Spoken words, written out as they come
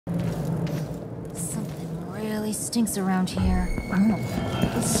Something really stinks around here.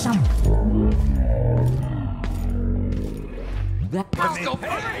 Some. Let's go.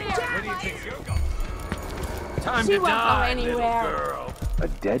 Where do you think you're going? Time She to won't go die, anywhere. little girl. A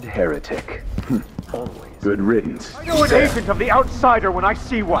dead heretic. Always. Good riddance. I know an agent of the outsider when I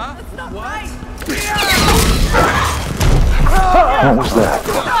see one. What? What was that?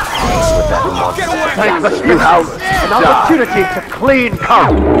 With that monster. Get away! Thank the You howlers. An opportunity to clean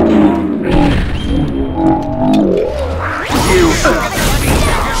come.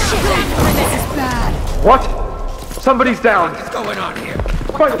 This is bad. What? Somebody's down. What's going on here?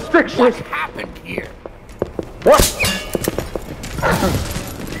 By the strictures. What happened here? What?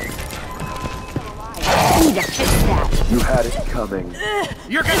 I need to fix that. You had it coming.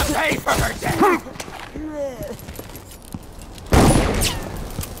 You're gonna pay for her death!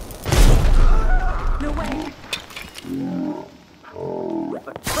 No way.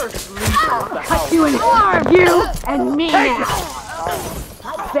 Cut you in half, you and me now. I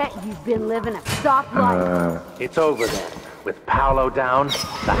bet you've been living a soft life. It's over then. With Paolo down,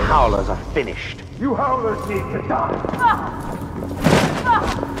 the Howlers are finished. You howlers need to die.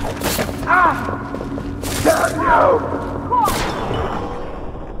 Damn you!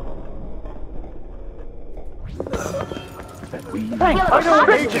 I know an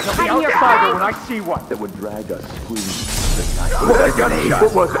agent of the outsider when I see one. That would drag us through the night.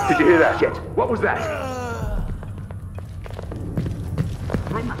 What was that? Did you hear that? Shit. What was that?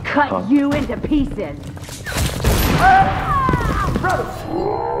 I'm cut you into pieces.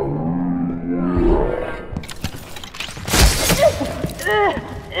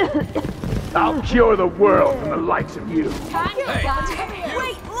 I'll cure the world from the likes of you. Hey,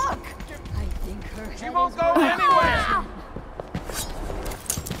 Wait, look! I think her she won't go anywhere!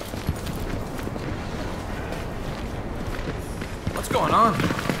 What's going on?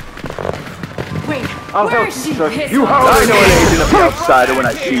 Wait, I'll where help is you, she? sir. Piss You off. howlers I know an agent of the outsider when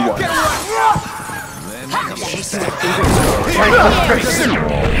I see one.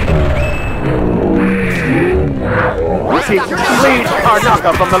 See, clean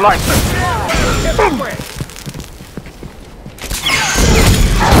Karnaka from the license.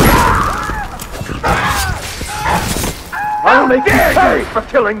 I'll make you pay for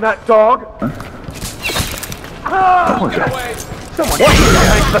killing that dog. Someone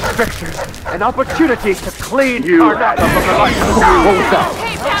thank the strictures. An opportunity to clean Karnaka from the license.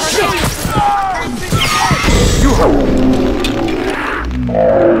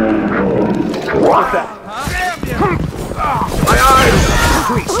 What was that? My eyes!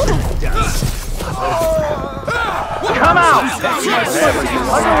 Come out!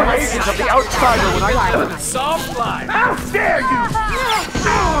 I know an agent of the outsider when I see them. Soft life! How dare you!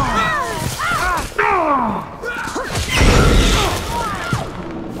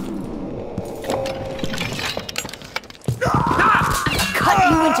 Cut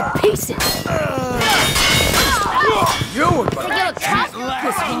you into pieces. You were gonna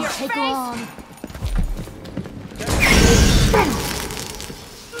This won't take long.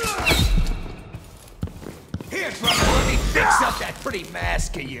 Here, brother, let me fix up that pretty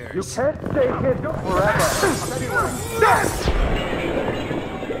mask of yours. You can't stay here forever.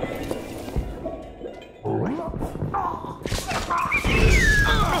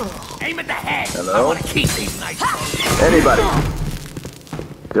 Aim at the head! Hello? I want to keep these nice bones. Anybody?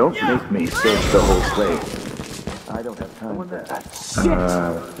 Don't make me search the whole place. I don't have time for that.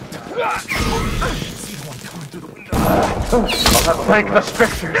 I'll have to thank the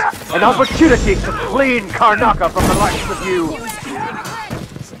strictures. An opportunity to clean Karnaka from the likes of you.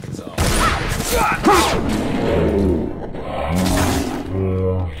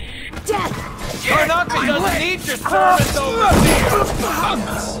 Death! Karnaka doesn't need your service over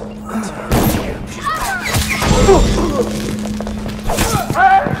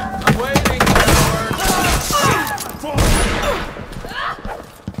I'm waiting for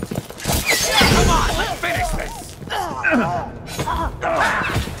Come on, let's finish this!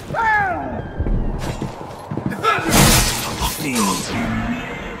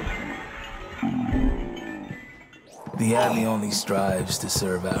 The Abbey only strives to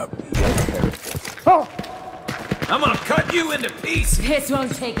serve our I'm gonna cut you into pieces! This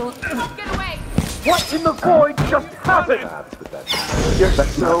won't take long. Get away! What in the void just happened? You're so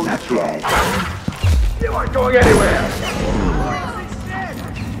strong. You aren't going anywhere.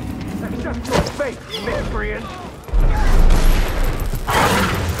 That's just your fate, miscreant.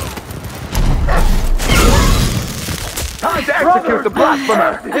 Time to execute the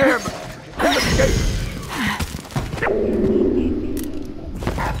blasphemer. Him.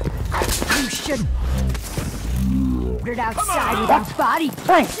 You should. wandered outside without body.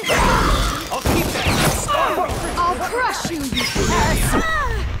 Thanks. I'll keep that. I'll crush you, you parasite.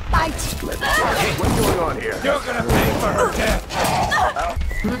 Bite. What's going on here? You're gonna pay for her death.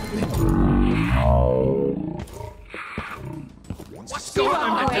 What's going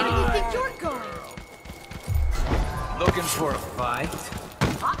on? Where do you think you're going? Looking for a fight?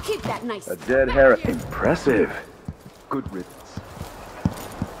 I'll keep that nice. A dead heretic. Impressive. Good riddance.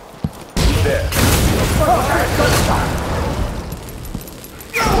 There.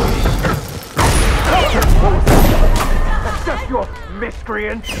 That's just your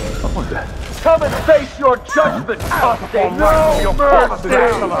miscreant. Come and face your judgment, Costain. No mercy.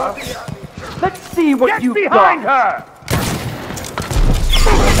 Let's see what you behind her.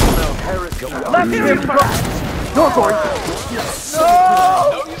 Let him go. You're going to.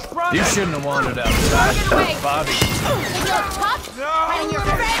 No! You shouldn't have wandered outside. Get away. Bobby. You're tough and you're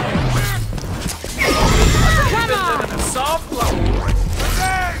fat. Come on. Soft life.